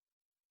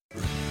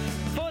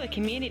the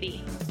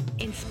community.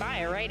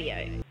 Inspire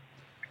Radio.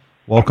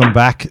 Welcome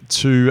back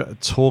to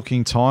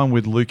Talking Time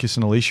with Lucas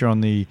and Alicia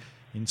on the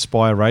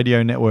Inspire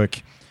Radio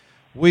Network.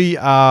 We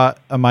are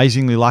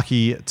amazingly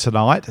lucky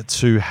tonight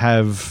to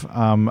have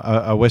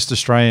a West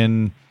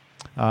Australian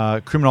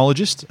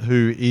criminologist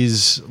who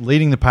is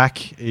leading the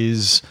pack,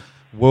 is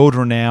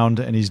world-renowned,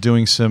 and is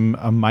doing some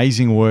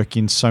amazing work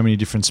in so many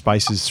different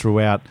spaces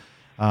throughout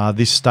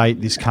this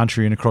state, this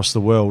country, and across the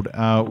world.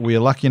 We are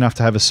lucky enough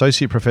to have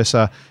Associate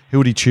Professor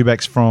Hildy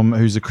Tubax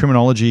who's a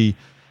criminology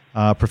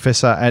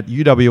professor at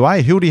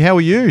UWA. Hildy, how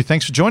are you?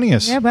 Thanks for joining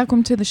us. Yeah,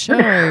 welcome to the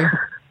show.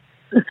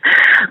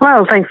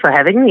 Well, thanks for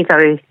having me.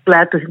 Very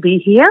glad to be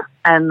here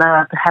and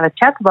to have a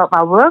chat about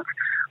my work,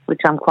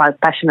 which I'm quite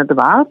passionate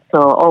about.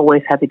 So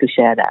always happy to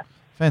share that.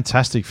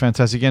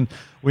 Fantastic. And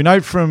we know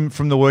from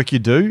the work you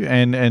do,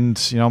 and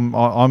you know,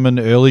 I'm an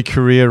early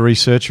career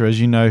researcher,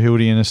 as you know,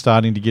 Hildy, and are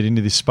starting to get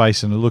into this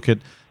space and to look at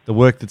the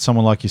work that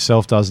someone like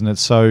yourself does, and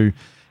it's so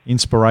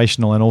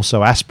inspirational and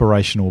also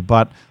aspirational.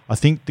 But I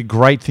think the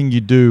great thing you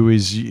do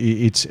is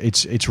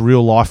it's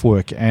real life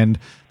work, and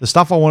the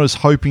stuff I was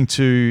hoping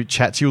to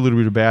chat to you a little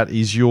bit about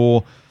is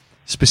your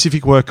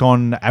specific work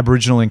on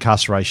Aboriginal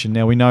incarceration.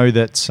 Now we know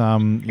that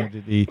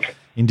the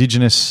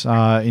Indigenous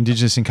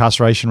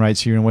incarceration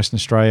rates here in Western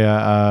Australia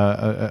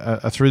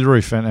are through the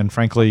roof and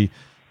frankly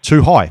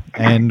too high,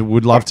 and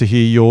would love to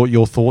hear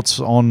your thoughts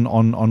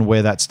on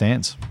where that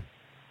stands.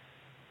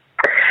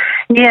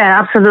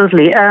 Yeah,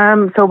 absolutely.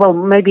 So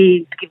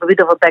maybe to give a bit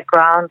of a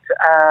background,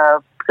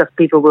 because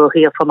people will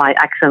hear from my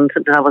accent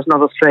that I was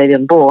not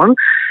Australian born.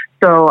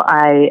 So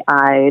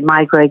I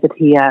migrated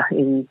here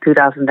in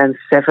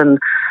 2007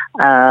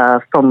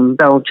 from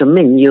Belgium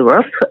in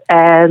Europe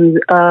and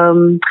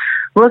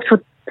worked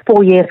for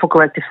 4 years for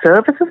corrective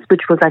services,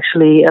 which was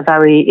actually a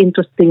very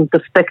interesting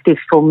perspective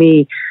for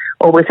me,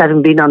 always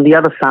having been on the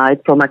other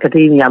side from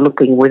academia,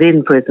 looking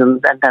within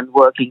prisons and then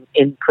working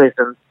in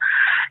prisons.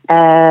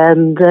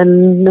 And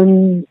then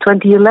in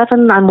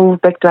 2011, I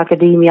moved back to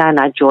academia and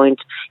I joined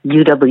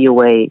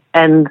UWA.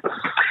 And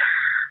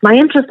my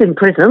interest in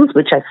prisons,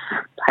 which I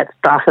had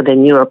started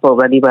in Europe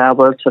already, where I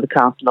worked for the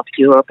Council of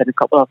Europe and a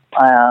couple of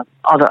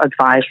other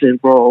advisory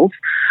roles,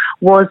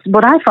 was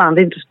what I found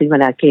interesting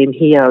when I came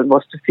here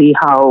was to see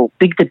how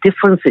big the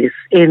difference is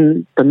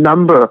in the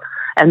number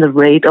and the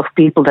rate of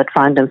people that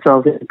find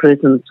themselves in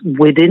prisons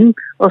within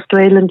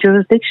Australian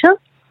jurisdiction.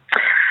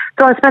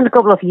 So I spent a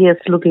couple of years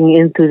looking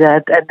into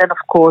that. And then, of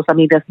course,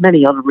 there's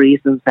many other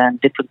reasons and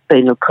different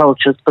penal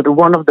cultures, but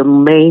one of the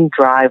main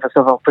drivers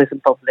of our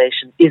prison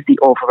population is the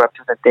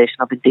overrepresentation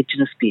of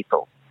Indigenous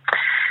people.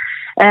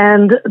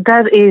 And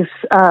that is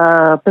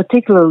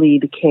particularly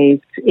the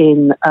case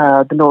in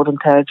the Northern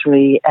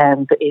Territory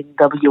and in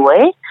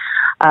WA.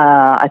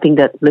 I think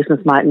that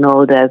listeners might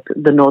know that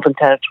the Northern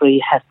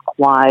Territory has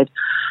quite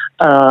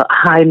a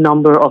high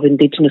number of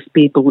Indigenous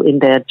people in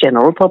their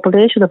general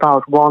population.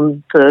 About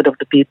 1/3 of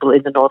the people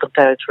in the Northern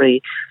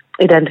Territory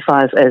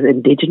identifies as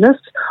Indigenous,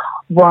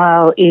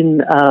 while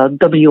in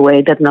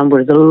WA that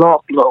number is a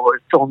lot lower.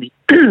 It's only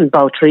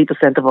about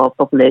 3% of our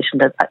population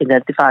that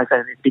identifies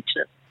as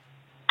Indigenous.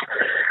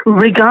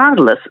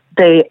 Regardless,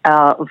 they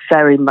are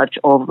very much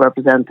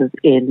overrepresented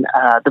in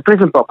the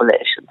prison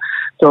population.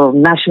 So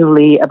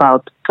nationally,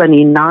 about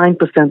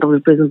 29% of the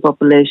prison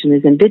population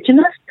is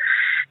Indigenous,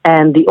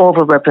 and the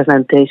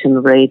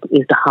overrepresentation rate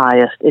is the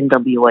highest in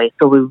WA.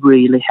 So we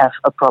really have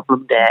a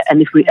problem there.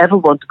 And if we ever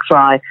want to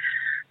try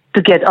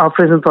to get our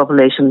prison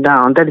population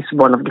down, that is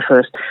one of the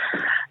first.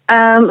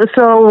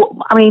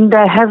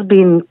 There has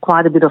been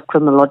quite a bit of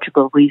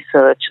criminological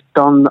research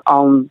done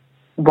on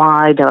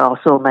why there are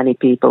so many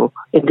people,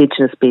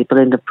 Indigenous people,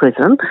 in the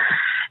prison.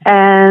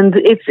 And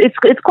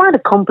it's quite a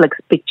complex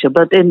picture,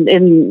 but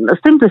in a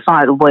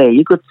simplified way,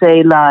 you could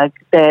say like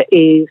there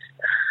is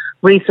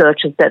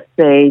researchers that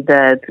say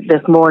that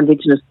there's more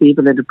Indigenous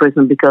people in the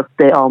prison because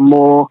they are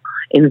more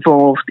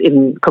involved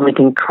in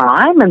committing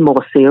crime and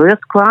more serious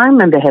crime,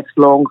 and they have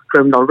long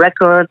criminal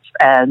records,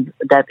 and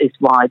that is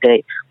why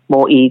they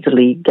more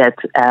easily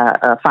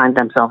find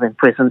themselves in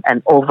prison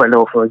and over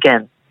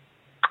again.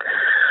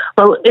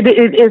 Well, it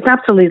is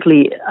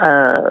absolutely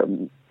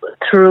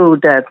true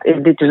that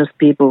Indigenous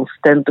peoples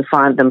tend to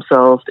find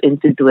themselves in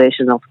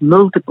situations of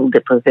multiple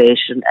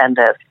deprivation, and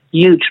there's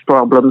huge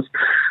problems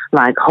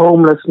like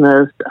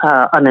homelessness,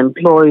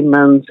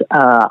 unemployment,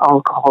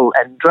 alcohol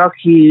and drug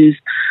use,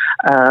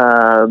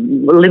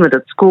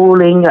 limited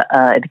schooling,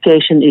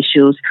 education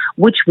issues,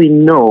 which we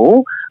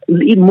know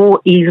more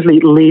easily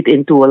lead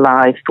into a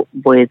life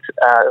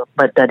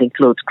but that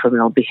includes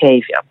criminal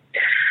behavior.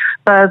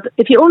 But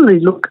if you only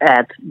look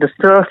at the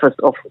surface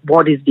of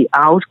what is the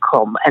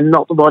outcome and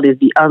not what is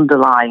the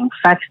underlying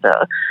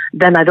factor,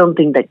 then I don't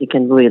think that you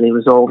can really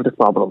resolve the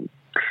problem.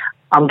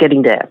 I'm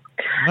getting there.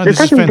 No,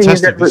 this is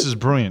fantastic. This is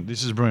brilliant.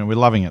 We're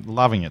loving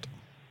it.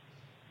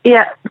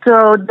 Yeah,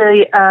 so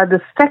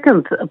the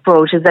second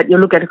approach is that you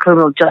look at the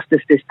criminal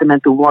justice system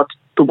and to what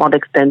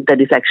extent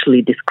that is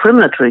actually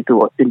discriminatory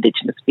towards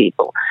Indigenous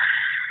people.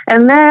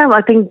 And there,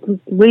 I think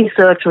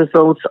research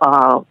results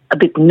are a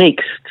bit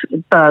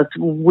mixed, but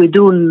we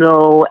do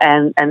know,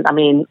 and I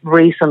mean,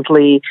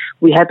 recently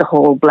we had the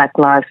whole Black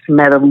Lives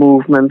Matter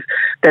movement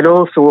that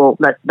also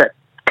that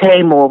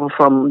came over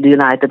from the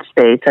United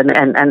States and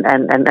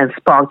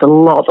sparked a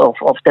lot of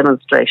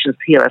demonstrations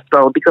here as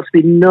well, because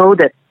we know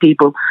that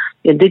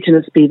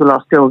indigenous people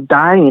are still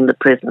dying in the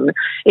prison,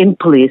 in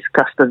police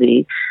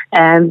custody,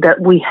 and that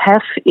we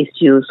have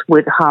issues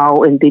with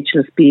how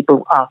indigenous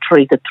people are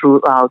treated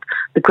throughout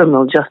the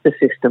criminal justice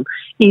system,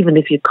 even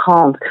if you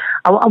can't.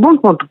 I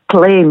won't want to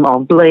claim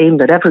or blame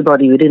that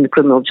everybody within the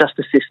criminal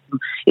justice system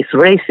is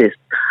racist.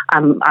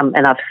 And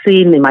I've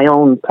seen in my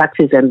own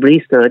practice and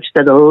research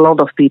that a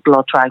lot of people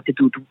are trying to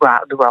do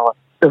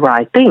the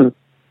right thing.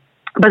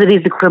 But it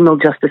is the criminal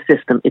justice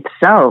system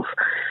itself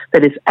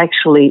that is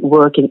actually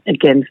working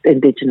against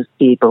indigenous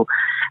people.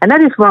 And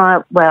that is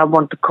where I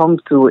want to come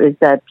to, is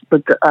that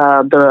with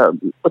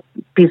the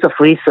piece of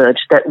research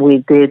that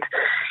we did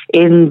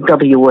in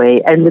WA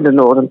and in the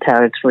Northern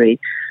Territory,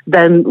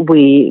 then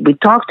we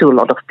talked to a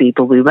lot of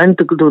people. We went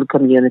to the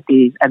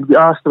communities and we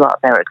asked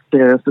about their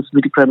experiences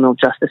with the criminal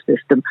justice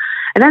system.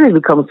 And then it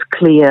becomes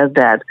clear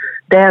that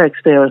their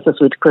experiences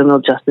with the criminal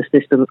justice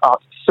system are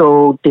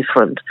so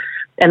different.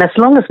 And as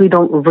long as we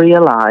don't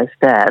realize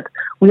that,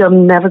 we are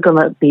never going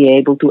to be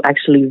able to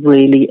actually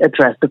really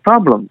address the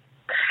problem.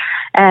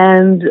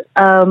 And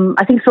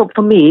I think so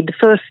for me,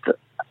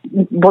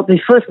 what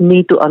we first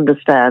need to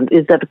understand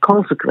is that the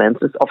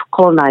consequences of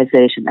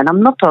colonization, and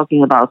I'm not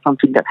talking about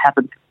something that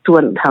happened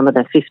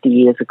 250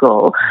 years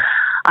ago,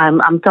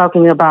 I'm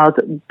talking about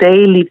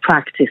daily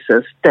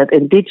practices that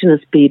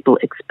indigenous people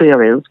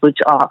experience, which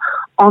are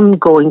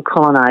ongoing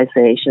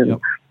colonization,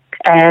 yep.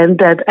 And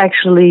that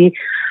actually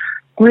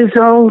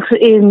result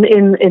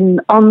in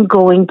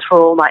ongoing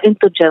trauma,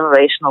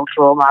 intergenerational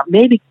trauma.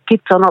 Maybe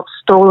kids are not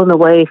stolen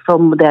away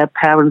from their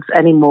parents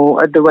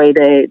anymore the way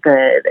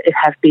it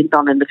has been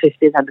done in the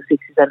 50s and the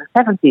 60s and the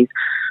 70s,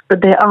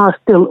 but they are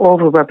still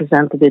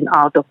overrepresented in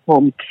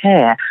out-of-home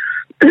care.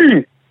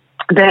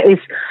 There is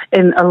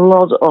in a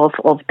lot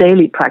of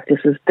daily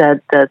practices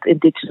that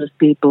indigenous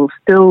people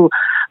still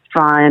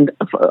find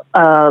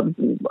are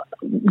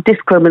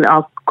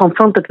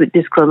confronted with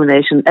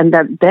discrimination, and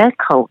that their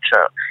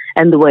culture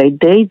and the way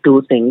they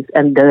do things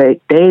and they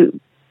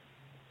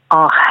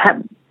are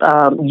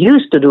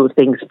used to do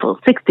things for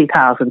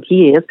 60,000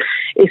 years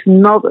is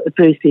not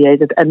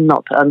appreciated and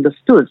not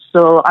understood.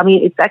 So, I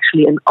mean, it's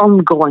actually an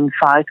ongoing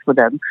fight for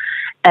them,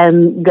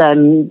 and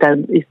then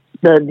it's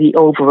the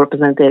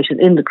overrepresentation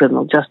in the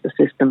criminal justice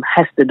system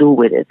has to do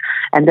with it.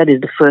 And that is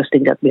the first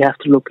thing that we have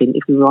to look in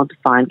if we want to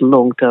find a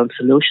long-term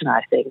solution,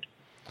 I think.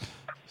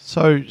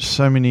 So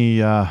many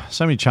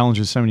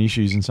challenges, so many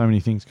issues, and so many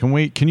things.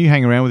 Can you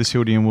hang around with us,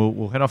 Hildy, and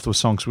we'll head off to a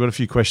song, because we've got a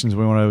few questions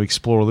we want to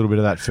explore a little bit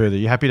of that further.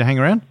 You happy to hang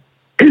around?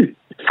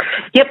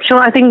 Yep, sure.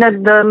 I think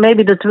that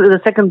maybe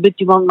the second bit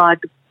you want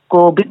to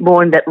go a bit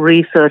more in that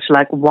research,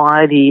 like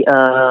why the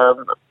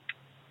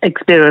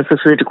experiences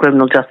with the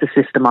criminal justice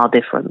system are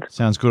different.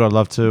 Sounds good. I'd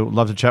love to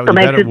chat with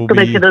you about it. To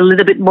make it a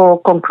little bit more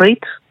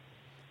concrete.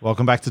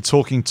 Welcome back to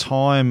Talking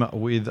Time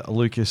with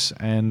Lucas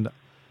and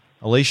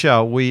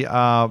Alicia. We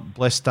are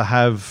blessed to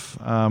have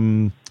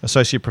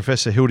Associate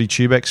Professor Hildy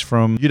Tubex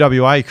from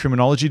UWA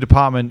Criminology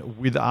Department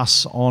with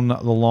us on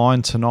the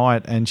line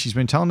tonight, and she's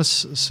been telling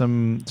us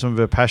some of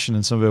her passion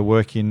and some of her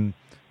work in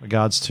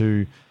regards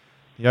to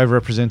the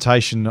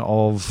overrepresentation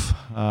of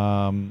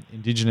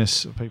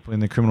Indigenous people in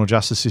the criminal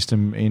justice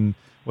system in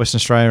Western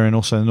Australia and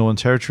also the Northern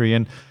Territory.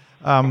 And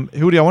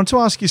Hildy, I want to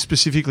ask you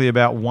specifically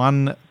about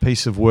one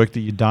piece of work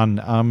that you've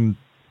done.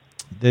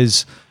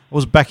 It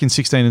was back in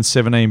 16 and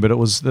 17, but it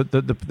was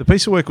the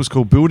piece of work was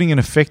called Building an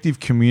Effective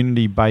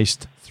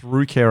Community-Based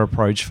Through Care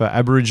Approach for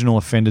Aboriginal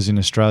Offenders in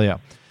Australia.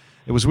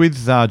 It was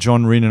with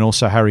John Rinn and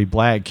also Harry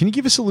Blagg. Can you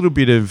give us a little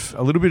bit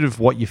of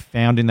what you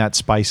found in that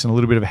space and a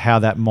little bit of how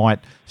that might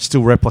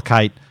still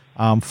replicate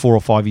 4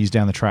 or 5 years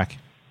down the track?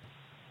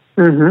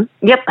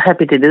 Mm-hmm. Yep,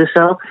 happy to do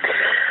so.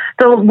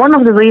 So one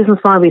of the reasons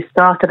why we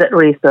started that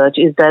research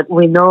is that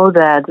we know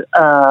that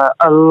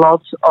a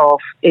lot of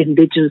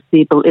Indigenous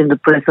people in the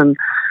prison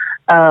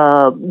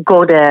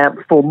go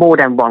there for more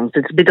than once.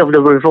 It's a bit of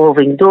the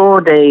revolving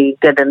door. They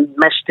get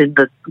enmeshed in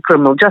the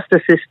criminal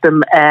justice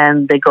system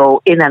and they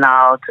go in and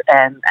out,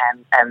 and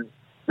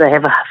they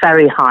have a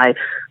very high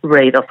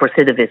rate of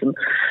recidivism.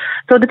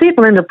 So the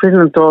people in the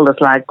prison told us,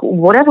 like,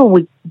 whatever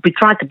we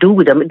try to do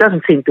with them, it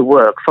doesn't seem to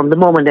work. From the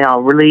moment they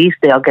are released,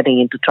 they are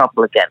getting into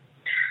trouble again.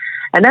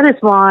 And that is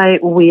why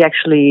we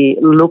actually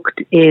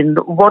looked in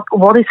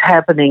what is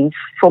happening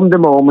from the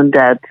moment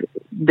that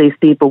these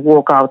people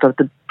walk out of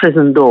the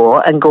prison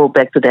door and go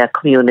back to their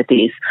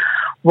communities.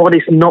 What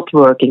is not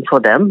working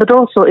for them, but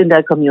also in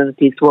their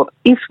communities, what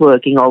is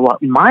working or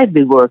what might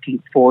be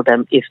working for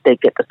them if they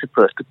get the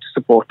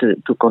support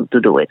to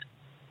do it.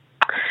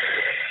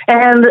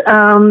 And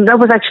that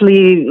was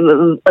actually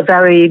a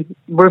very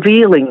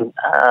revealing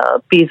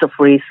piece of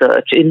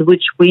research in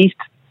which we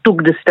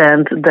took the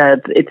stand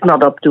that it's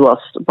not up to us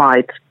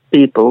white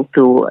people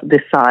to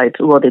decide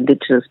what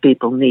Indigenous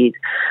people need.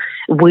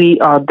 We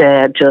are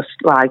there just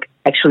like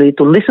actually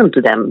to listen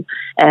to them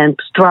and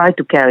try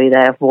to carry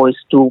their voice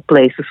to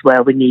places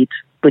where we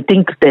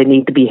think they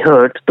need to be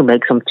heard to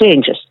make some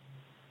changes.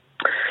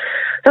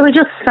 So we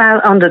just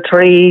sat under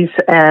trees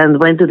and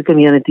went to the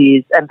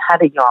communities and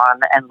had a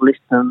yarn and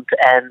listened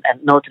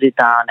and noted it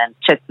down and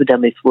checked with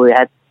them if we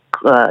had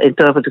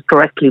interpreted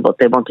correctly what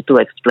they wanted to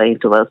explain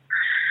to us.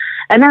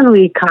 And then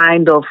we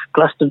kind of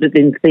clustered it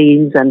in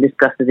themes and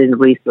discussed it in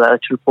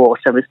research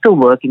reports. And we're still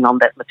working on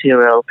that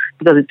material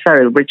because it's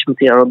very rich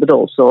material. But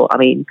also, I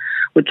mean,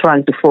 we're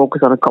trying to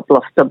focus on a couple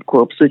of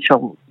subgroups which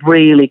are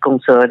really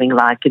concerning,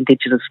 like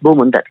Indigenous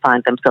women that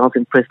find themselves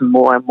in prison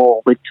more and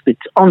more with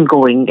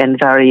ongoing and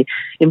very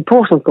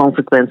important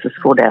consequences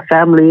for their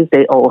families.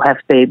 They all have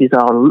babies,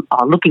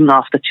 are looking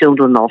after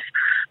children of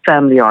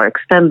family or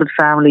extended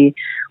family.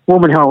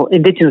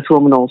 Indigenous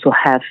women also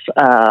have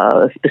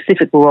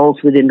specific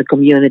roles within the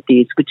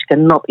communities which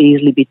cannot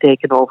easily be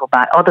taken over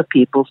by other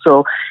people.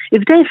 So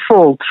if they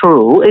fall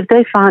through, if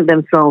they find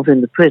themselves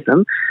in the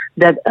prison,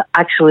 that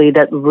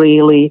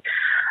really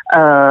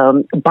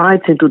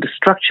bites into the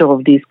structure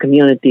of these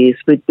communities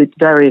with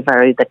very,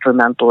 very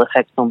detrimental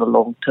effects on the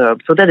long term.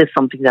 So that is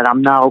something that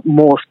I'm now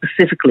more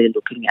specifically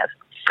looking at.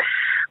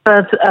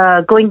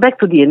 But going back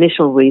to the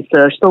initial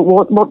research, so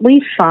what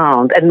we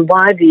found and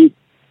why the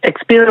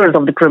experience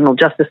of the criminal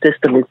justice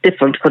system is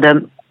different for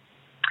them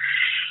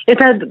is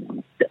that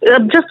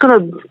I'm just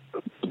going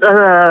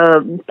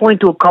to point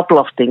to a couple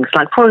of things.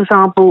 Like, for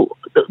example,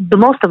 the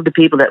most of the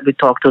people that we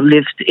talked to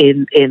lived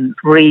in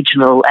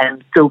regional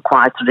and still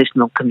quite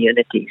traditional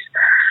communities.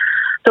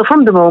 So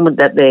from the moment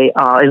that they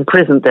are in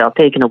prison, they are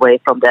taken away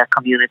from their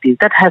communities.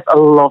 That has a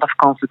lot of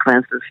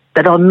consequences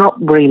that are not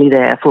really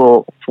there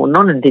for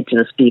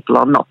non-Indigenous people,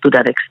 or not to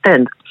that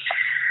extent.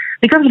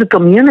 Because of the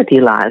community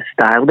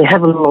lifestyle, they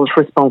have a lot of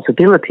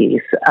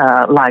responsibilities,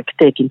 like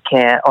taking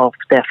care of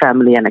their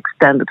family and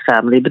extended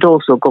family, but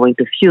also going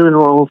to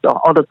funerals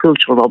or other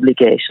cultural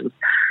obligations.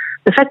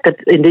 The fact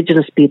that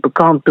Indigenous people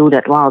can't do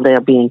that while they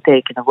are being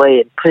taken away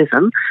in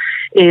prison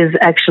is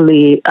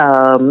actually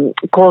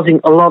causing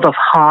a lot of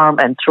harm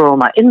and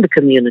trauma in the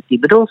community,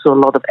 but also a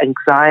lot of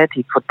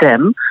anxiety for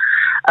them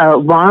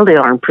while they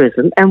are in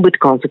prison, and with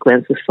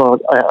consequences for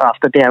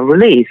after their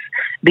release,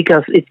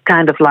 because it's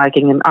kind of like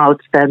having an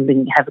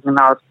outstanding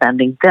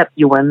debt.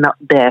 You were not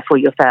there for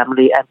your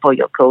family and for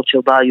your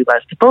culture while you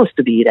were supposed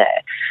to be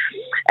there,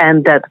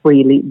 and that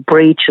really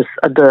breaches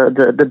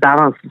the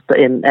balance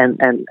and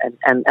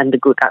the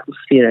good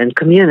atmosphere in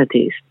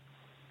communities.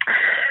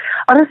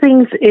 Other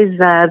things is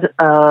that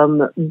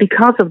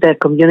because of their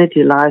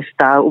community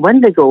lifestyle, when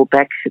they go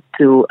back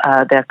to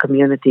their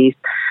communities,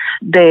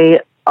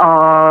 the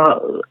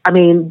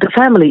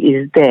family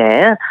is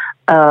there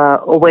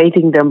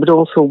awaiting them, but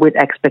also with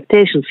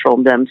expectations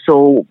from them.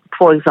 So,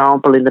 for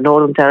example, in the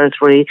Northern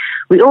Territory,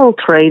 we all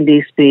train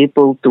these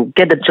people to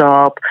get a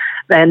job,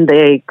 then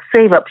they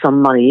save up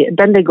some money,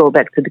 then they go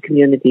back to the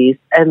communities,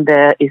 and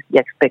there is the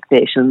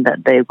expectation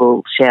that they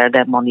will share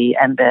their money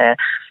and their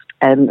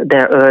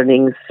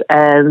earnings.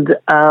 And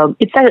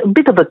it's a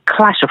bit of a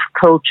clash of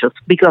cultures,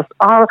 because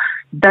our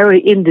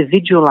very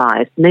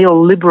individualized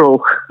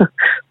neoliberal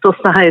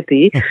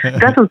society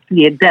doesn't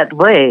see it that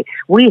way.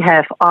 We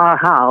have our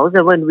house,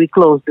 and when we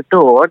close the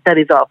door, that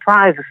is our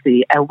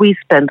privacy, and we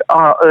spend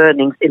our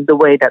earnings in the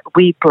way that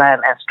we plan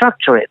and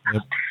structure it.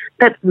 Yep.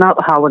 That's not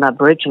how an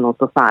Aboriginal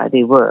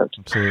society works.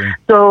 Absolutely.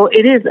 So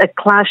it is a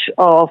clash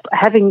of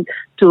having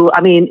to,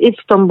 if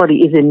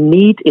somebody is in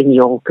need in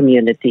your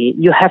community,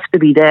 you have to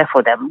be there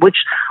for them, which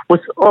was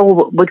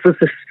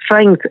the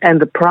strength and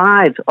the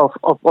pride of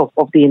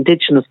the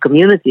Indigenous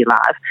community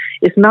life,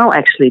 is now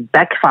actually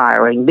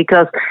backfiring,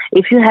 because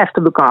if you have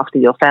to look after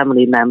your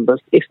family members,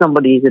 if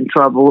somebody is in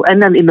trouble,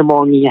 and then in the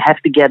morning you have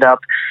to get up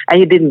and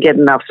you didn't get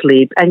enough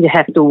sleep and you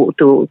have to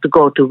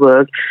go to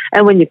work,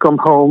 and when you come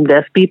home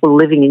there's people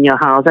living in your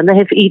house and they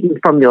have eaten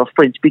from your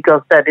fridge,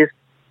 because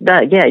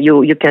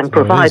you can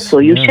provide, so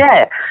you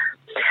share.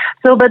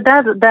 So, but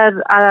they're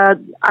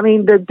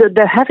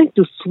having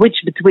to switch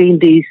between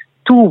these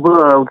two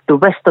worlds, the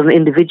Western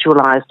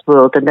individualized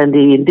world and then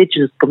the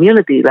Indigenous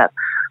community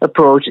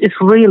approach, is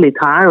really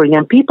tiring,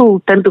 and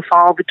people tend to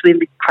fall between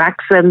the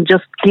cracks and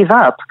just give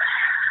up.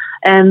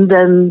 And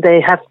then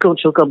they have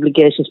cultural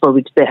obligations for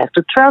which they have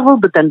to travel,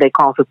 but then they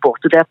can't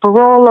report to their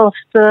parole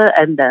officer,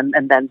 and then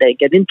they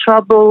get in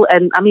trouble.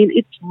 And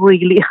it's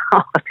really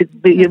hard.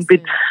 It's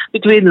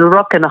between a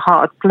rock and a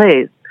hard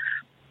place.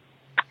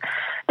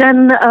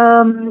 Then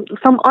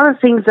some other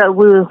things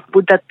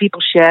that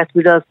people shared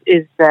with us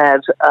is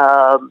that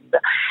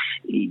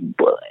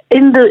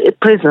in the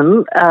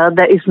prison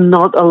there is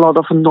not a lot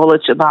of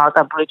knowledge about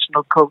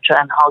Aboriginal culture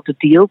and how to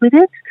deal with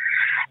it.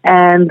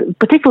 And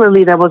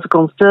particularly there was a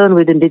concern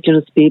with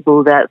Indigenous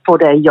people that for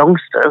their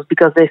youngsters,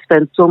 because they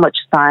spend so much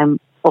time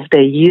of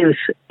their youth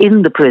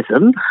in the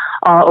prison,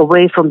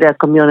 away from their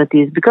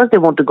communities, because they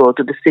want to go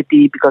to the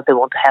city, because they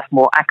want to have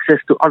more access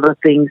to other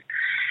things.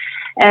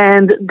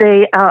 And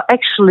they are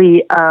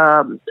actually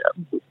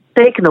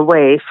taken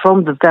away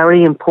from the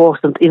very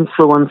important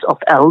influence of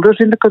elders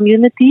in the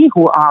community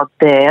who are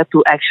there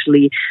to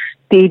actually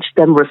teach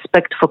them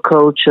respect for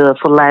culture,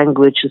 for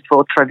language,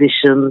 for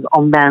traditions,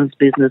 on men's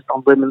business,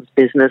 on women's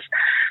business.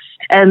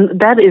 And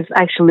that is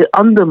actually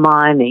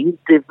undermining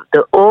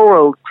the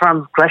oral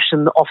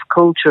transgression of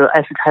culture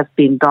as it has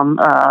been done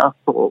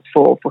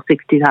for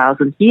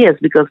 60,000 years,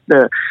 because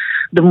the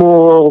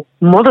more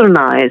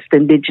modernized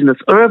indigenous,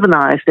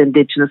 urbanized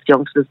indigenous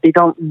youngsters, they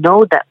don't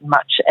know that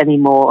much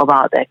anymore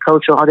about their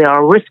culture, or they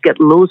are at risk at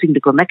losing the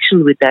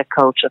connection with their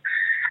culture.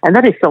 And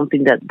that is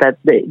something that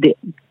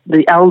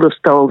the elders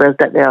told us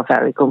that they are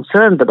very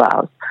concerned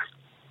about.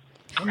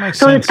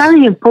 So it's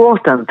very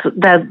important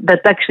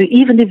that actually,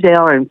 even if they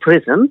are in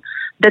prison,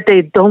 that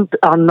they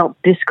are not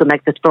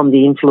disconnected from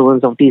the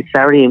influence of these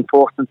very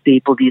important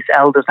people, these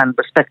elders and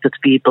respected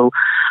people,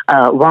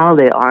 while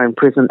they are in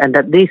prison, and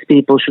that these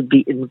people should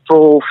be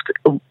involved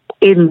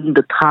in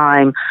the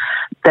time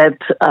that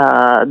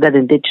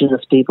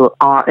indigenous people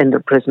are in the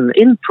prison,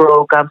 in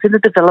programs, in the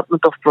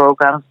development of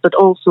programs, but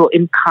also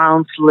in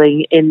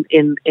counseling,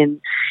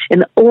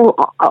 in all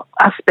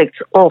aspects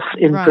of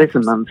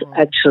imprisonment,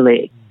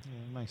 actually.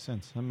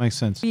 That makes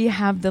sense. We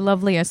have the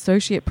lovely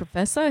Associate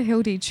Professor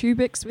Hildy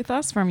Tubics with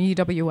us from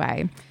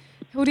UWA.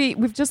 Hildy,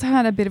 we've just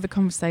had a bit of a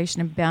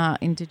conversation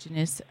about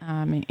Indigenous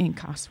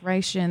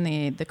incarceration,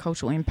 the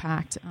cultural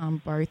impact,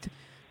 both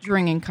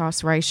during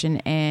incarceration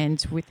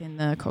and within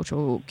the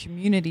cultural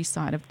community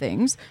side of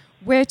things.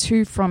 Where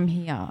to from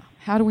here?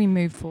 How do we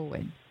move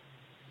forward?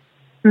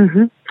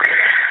 Mm-hmm.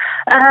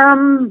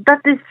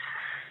 That is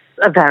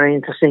a very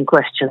interesting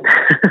question.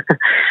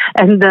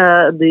 And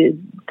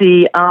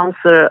the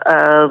answer,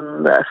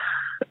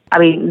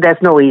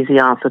 there's no easy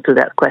answer to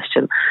that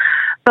question.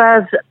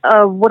 But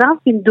what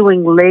I've been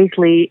doing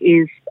lately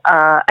is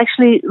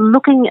actually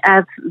looking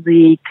at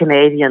the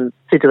Canadian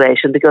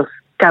situation, because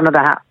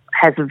Canada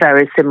has a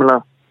very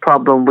similar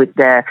problem with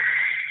their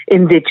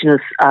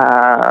Indigenous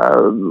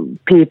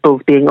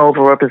peoples being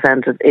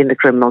overrepresented in the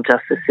criminal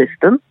justice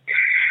system.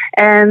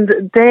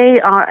 And they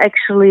are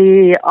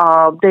actually,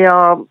 they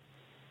are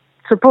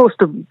supposed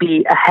to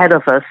be ahead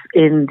of us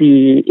in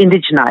the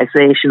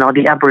indigenization or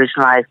the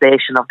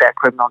aboriginalization of their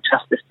criminal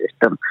justice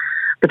system,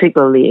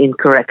 particularly in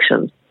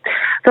corrections.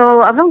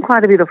 So I've done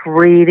quite a bit of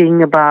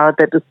reading about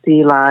that to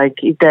see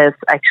if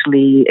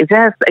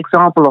there's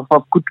example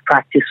of good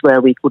practice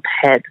where we could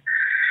head.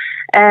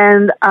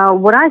 And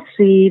what I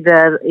see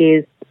there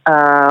is,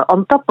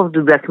 on top of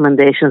the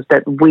recommendations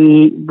that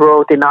we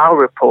wrote in our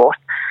report,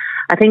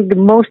 I think the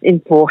most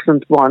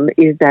important one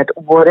is that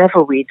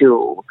whatever we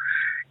do,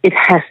 it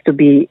has to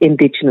be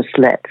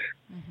Indigenous-led.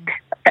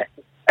 Mm-hmm.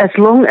 As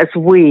long as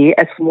we,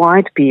 as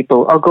white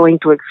people, are going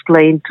to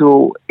explain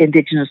to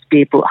Indigenous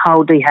people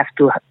how they have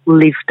to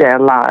live their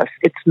lives,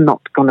 it's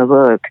not going to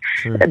work.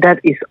 Sure. That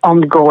is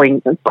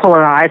ongoing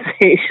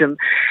colonization.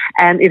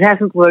 And it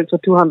hasn't worked for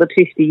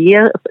 250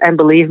 years, and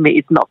believe me,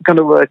 it's not going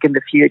to work in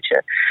the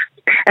future.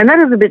 And that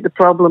is a bit the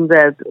problem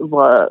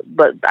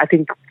but I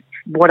think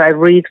what I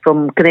read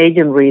from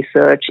Canadian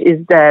research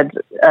is that,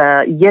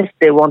 yes,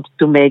 they wanted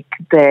to make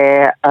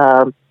their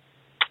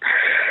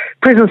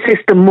prison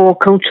system more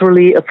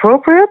culturally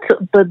appropriate,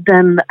 but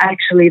then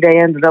actually they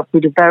ended up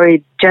with a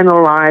very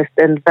generalized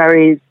and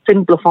very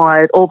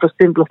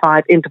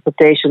oversimplified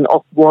interpretation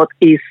of what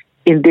is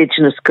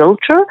Indigenous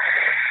culture,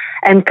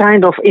 and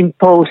kind of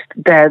imposed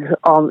that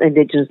on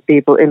Indigenous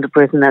people in the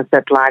prison as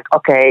that,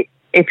 okay,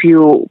 if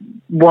you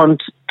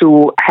want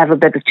to have a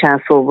better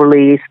chance for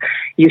release,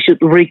 you should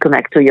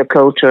reconnect to your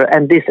culture,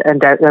 and this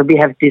and that. We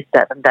have this,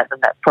 that, and that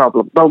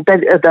problem. Well,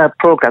 that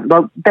program.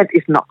 Well, that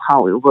is not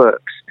how it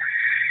works.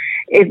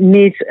 It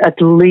needs at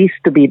least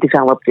to be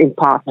developed in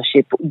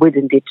partnership with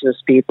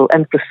Indigenous people,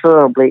 and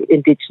preferably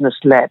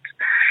Indigenous-led.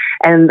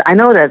 And I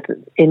know that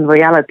in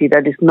reality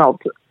that is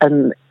not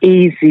an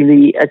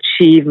easily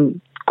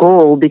achieved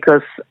goal,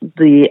 because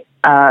the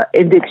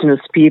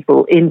Indigenous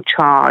people in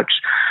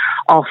charge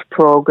of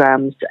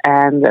programs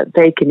and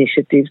take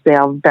initiatives, they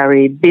are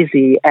very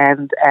busy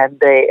and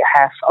they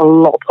have a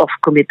lot of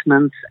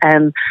commitments.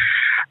 And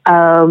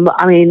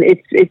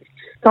it's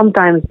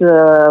sometimes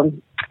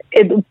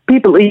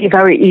people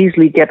very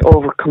easily get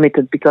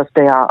overcommitted because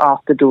they are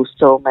asked to do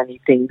so many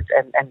things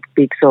and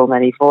speak so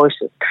many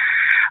voices.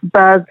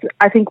 But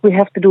I think we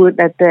have to do it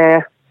at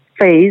their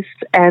pace,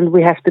 and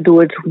we have to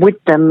do it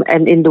with them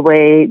and in the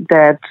way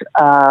that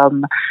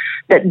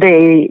that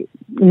they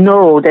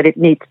know that it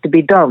needs to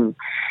be done.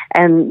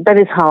 And that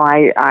is how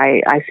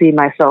I see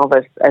myself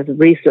as a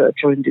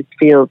researcher in this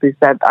field, is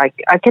that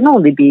I can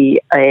only be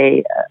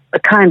a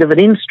kind of an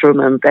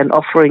instrument, and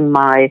offering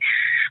my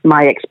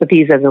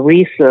expertise as a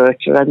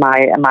researcher and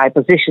my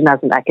position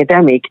as an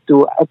academic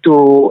to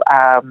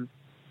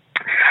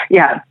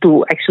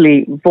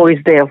actually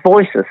voice their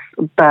voices.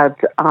 But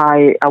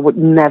I would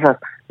never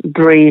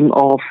dream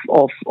of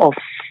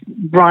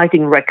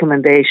writing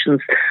recommendations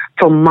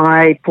from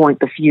my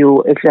point of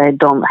view if they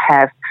don't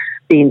have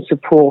been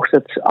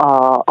supported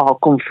or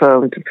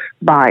confirmed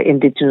by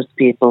Indigenous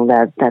people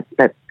that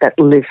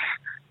live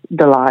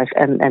the life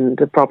and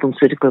the problems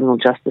with the criminal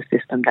justice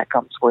system that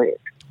comes with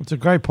it. It's a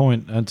great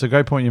point. It's a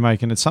great point you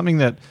make, and it's something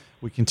that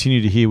we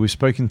continue to hear. We've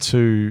spoken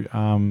to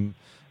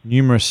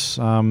numerous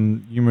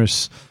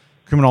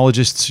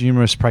criminologists,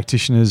 numerous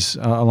practitioners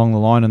along the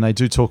line, and they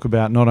do talk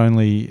about not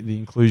only the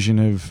inclusion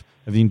of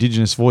the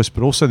Indigenous voice,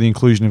 but also the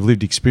inclusion of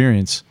lived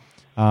experience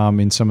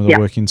in some of the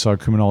work inside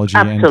criminology.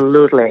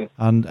 Absolutely.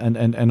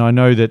 And I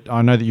know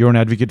that you're an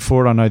advocate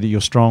for it. I know that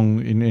you're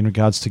strong in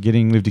regards to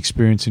getting lived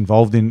experience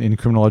involved in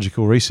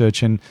criminological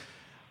research, and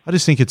I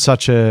just think it's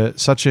such a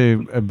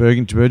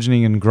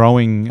burgeoning and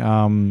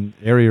growing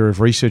area of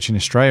research in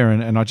Australia,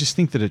 and I just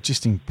think that it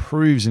just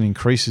improves and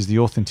increases the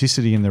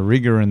authenticity and the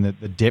rigour and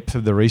the depth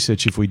of the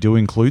research if we do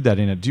include that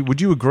in it.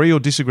 Would you agree or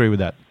disagree with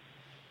that?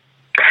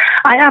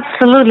 I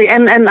absolutely,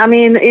 and I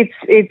mean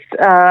it's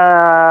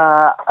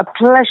a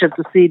pleasure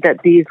to see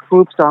that these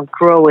groups are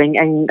growing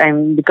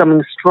and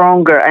becoming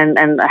stronger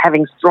and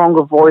having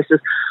stronger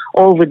voices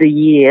over the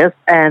years.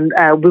 And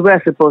we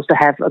were supposed to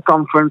have a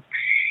conference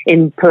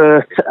in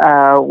Perth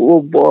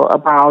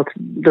about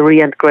the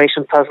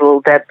reintegration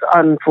puzzle that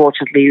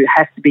unfortunately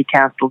has to be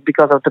cancelled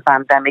because of the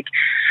pandemic.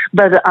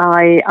 But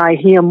I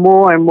hear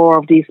more and more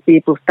of these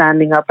people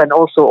standing up, and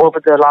also over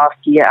the last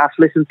year I've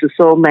listened to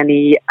so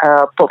many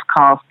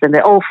podcasts, and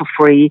they're all for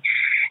free,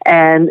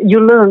 and you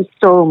learn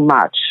so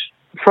much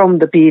from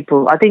the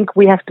people. I think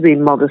we have to be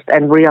modest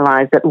and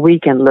realize that we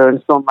can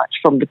learn so much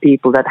from the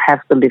people that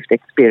have the lived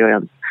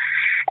experience,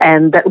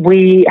 and that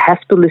we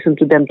have to listen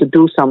to them to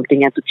do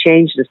something and to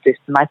change the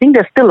system. I think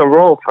there's still a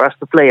role for us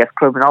to play as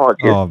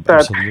criminologists,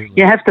 but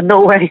you have to know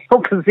where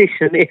your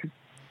position is.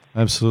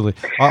 Absolutely.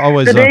 I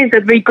always the days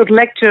that we could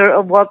lecture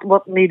on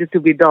what needed to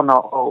be done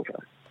are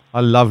over.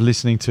 I love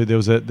listening to. There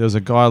was a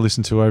guy I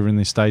listened to over in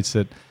the States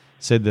that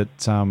said that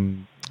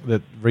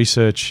that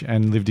research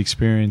and lived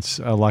experience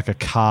are like a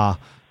car.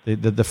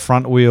 The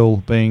front wheel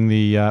being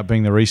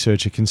the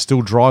researcher can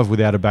still drive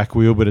without a back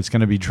wheel, but it's going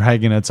to be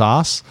dragging its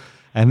ass.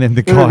 And then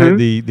the guy,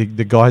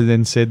 the guy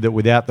then said that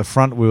without the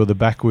front wheel, the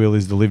back wheel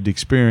is the lived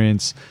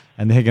experience,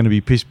 and they're going to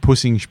be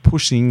pushing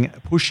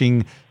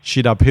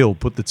shit uphill.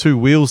 Put the two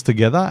wheels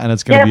together, and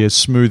it's going to be a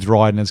smooth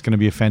ride, and it's going to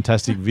be a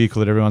fantastic vehicle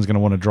that everyone's going to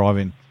want to drive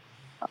in.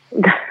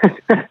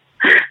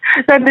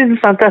 That is a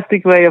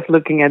fantastic way of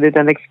looking at it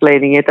and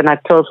explaining it, and I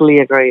totally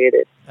agree with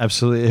it.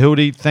 Absolutely.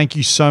 Hildy, thank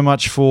you so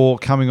much for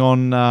coming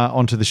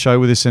onto the show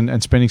with us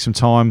and spending some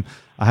time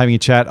having a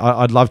chat.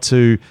 I'd love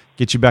to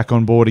get you back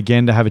on board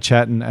again to have a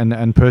chat,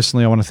 and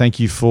personally I want to thank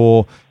you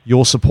for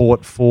your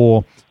support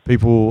for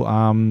people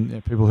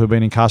who have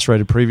been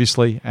incarcerated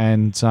previously,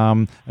 and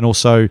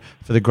also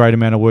for the great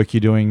amount of work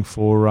you're doing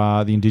for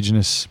the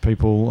Indigenous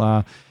people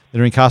that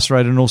are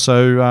incarcerated, and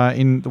also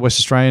in the West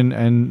Australian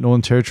and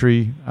Northern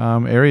Territory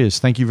areas.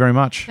 Thank you very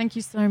much. Thank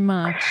you so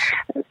much.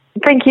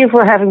 Thank you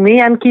for having me,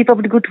 and keep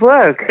up the good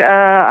work.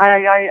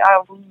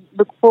 I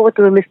look forward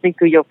to listening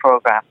to your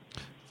program.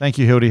 Thank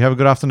you, Hildy. Have a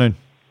good afternoon.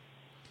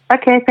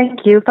 Okay,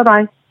 thank you.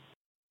 Bye-bye.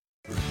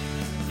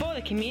 For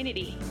the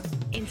community,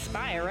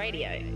 Inspire Radio.